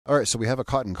All right, so we have a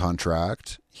cotton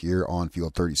contract here on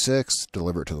field 36,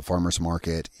 deliver it to the farmer's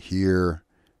market. Here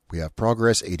we have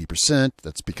progress, 80%.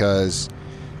 That's because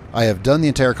I have done the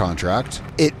entire contract.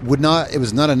 It was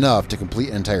not enough to complete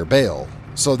an entire bale.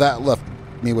 So that left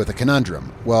me with a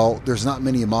conundrum. Well, there's not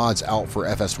many mods out for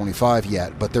FS25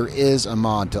 yet, but there is a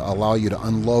mod to allow you to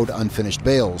unload unfinished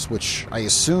bales, which I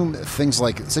assume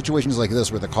situations like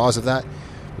this were the cause of that.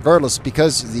 Regardless,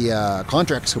 because the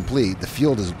contract's complete, the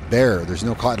field is bare, there's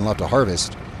no cotton left to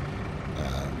harvest,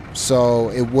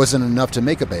 so it wasn't enough to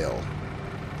make a bale.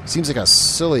 Seems like a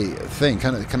silly thing,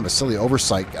 kind of a silly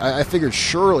oversight. I figured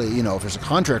surely, if there's a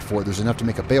contract for it, there's enough to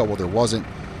make a bale. Well, there wasn't.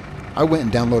 I went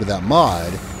and downloaded that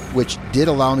mod, which did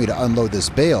allow me to unload this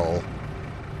bale,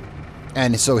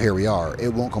 and so here we are.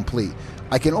 It won't complete.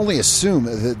 I can only assume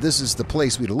that this is the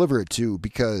place we deliver it to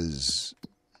because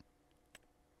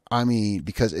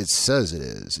it says it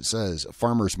is. It says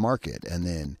farmer's market, and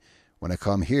then when I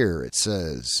come here, it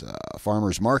says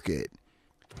farmer's market.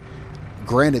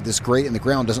 Granted, this grate in the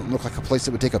ground doesn't look like a place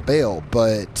that would take a bale,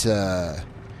 but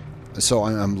so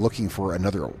I'm looking for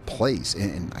another place,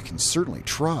 and I can certainly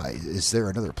try. Is there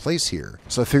another place here?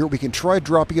 So I figure we can try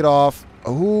dropping it off.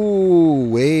 Oh,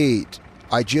 wait.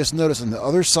 I just noticed on the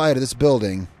other side of this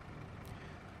building.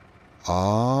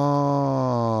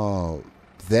 Oh,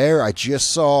 there, I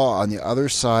just saw on the other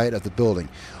side of the building.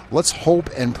 Let's hope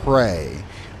and pray.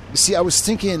 See, I was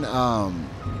thinking,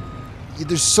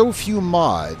 there's so few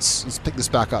mods. Let's pick this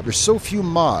back up. There's so few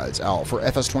mods out for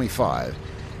FS25,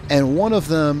 and one of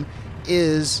them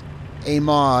is a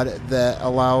mod that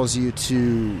allows you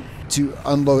to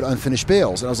unload unfinished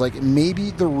bales. And I was like,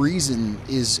 maybe the reason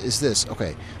is this.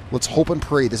 Okay, let's hope and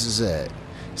pray this is it.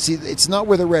 See, it's not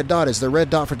where the red dot is. The red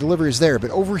dot for delivery is there,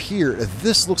 but over here,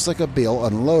 this looks like a bale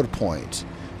unload point.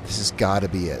 This has got to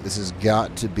be it. This has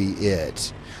got to be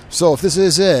it. So if this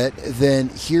is it, then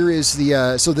here is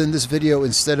the... so then this video,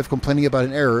 instead of complaining about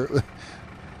an error...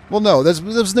 Well, no, that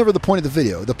was never the point of the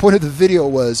video. The point of the video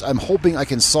was, I'm hoping I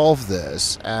can solve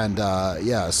this. And,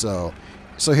 yeah, so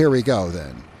here we go,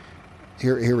 then.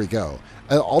 Here we go.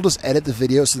 I'll just edit the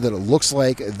video so that it looks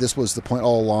like this was the point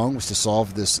all along, was to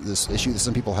solve this issue that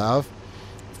some people have.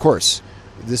 Of course,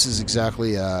 this is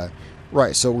exactly...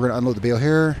 right, so we're going to unload the bale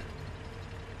here.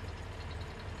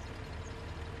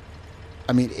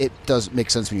 I mean, it does make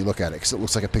sense when you look at it, because it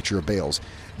looks like a picture of bales.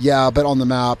 Yeah, but on the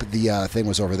map, the thing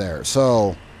was over there.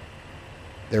 So,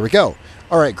 there we go.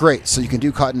 All right, great. So you can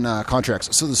do cotton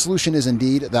contracts. So the solution is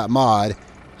indeed that mod.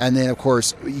 And then, of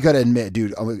course, you got to admit,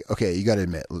 dude, okay, you got to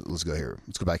admit, let's go here.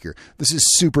 Let's go back here. This is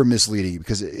super misleading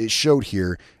because it showed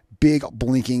here big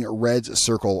blinking red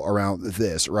circle around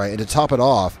this, right? And to top it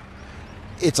off,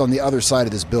 it's on the other side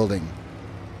of this building.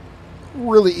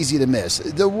 Really easy to miss.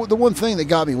 The one thing that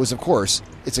got me was, of course,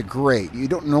 it's a grate. You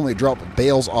don't normally drop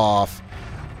bales off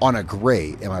on a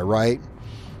grate, am I right?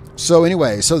 So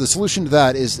anyway, so the solution to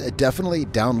that is definitely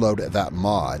download that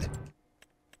mod.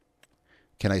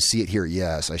 Can I see it here?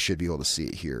 Yes, I should be able to see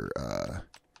it here.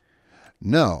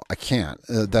 No, I can't.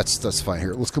 That's fine.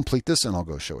 Here, let's complete this, and I'll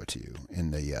go show it to you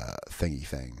in the thingy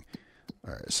thing.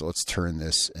 All right, so let's turn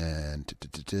this and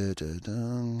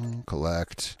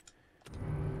collect.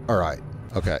 All right.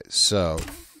 Okay, so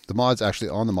the mod's actually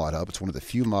on the mod hub. It's one of the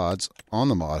few mods on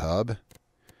the mod hub.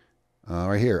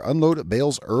 Right here, unload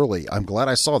bales early. I'm glad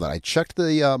I saw that. I checked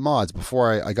the mods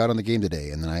before I got on the game today,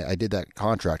 and then I did that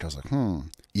contract. I was like,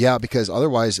 Yeah, because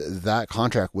otherwise that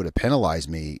contract would have penalized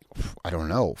me, I don't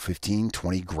know, 15,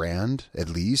 20 grand at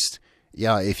least.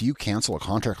 Yeah, if you cancel a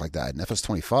contract like that in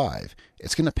FS25,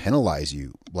 it's going to penalize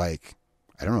you like,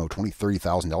 I don't know, $20,000,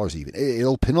 $30,000 even.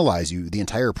 It'll penalize you the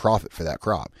entire profit for that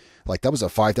crop. Like, that was a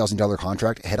 $5,000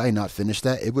 contract. Had I not finished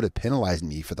that, it would have penalized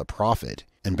me for the profit.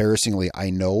 Embarrassingly,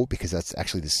 I know, because that's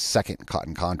actually the second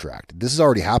cotton contract. This has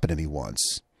already happened to me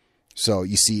once. So,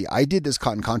 you see, I did this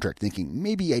cotton contract thinking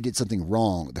maybe I did something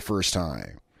wrong the first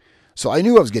time. So I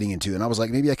knew I was getting into it, and I was like,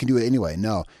 maybe I can do it anyway.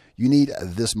 No, you need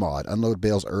this mod, unload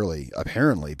bales early,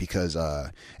 apparently, because,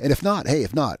 and if not, hey,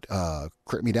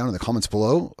 correct me down in the comments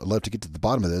below. I'd love to get to the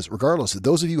bottom of this. Regardless,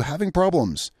 those of you having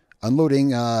problems unloading,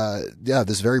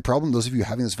 this very problem, those of you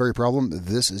having this very problem,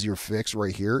 this is your fix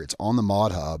right here. It's on the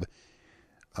mod hub.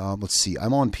 Let's see,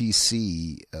 I'm on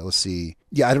PC. Let's see.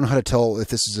 Yeah, I don't know how to tell if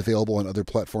this is available on other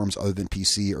platforms other than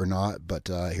PC or not, but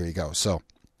here you go. So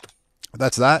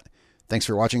that's that. Thanks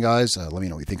for watching, guys. Let me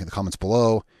know what you think in the comments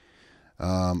below.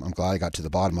 I'm glad I got to the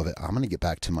bottom of it. I'm going to get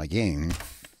back to my game.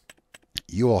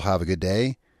 You all have a good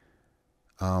day.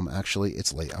 Actually,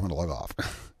 it's late. I'm going to log off.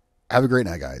 Have a great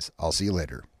night, guys. I'll see you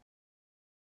later.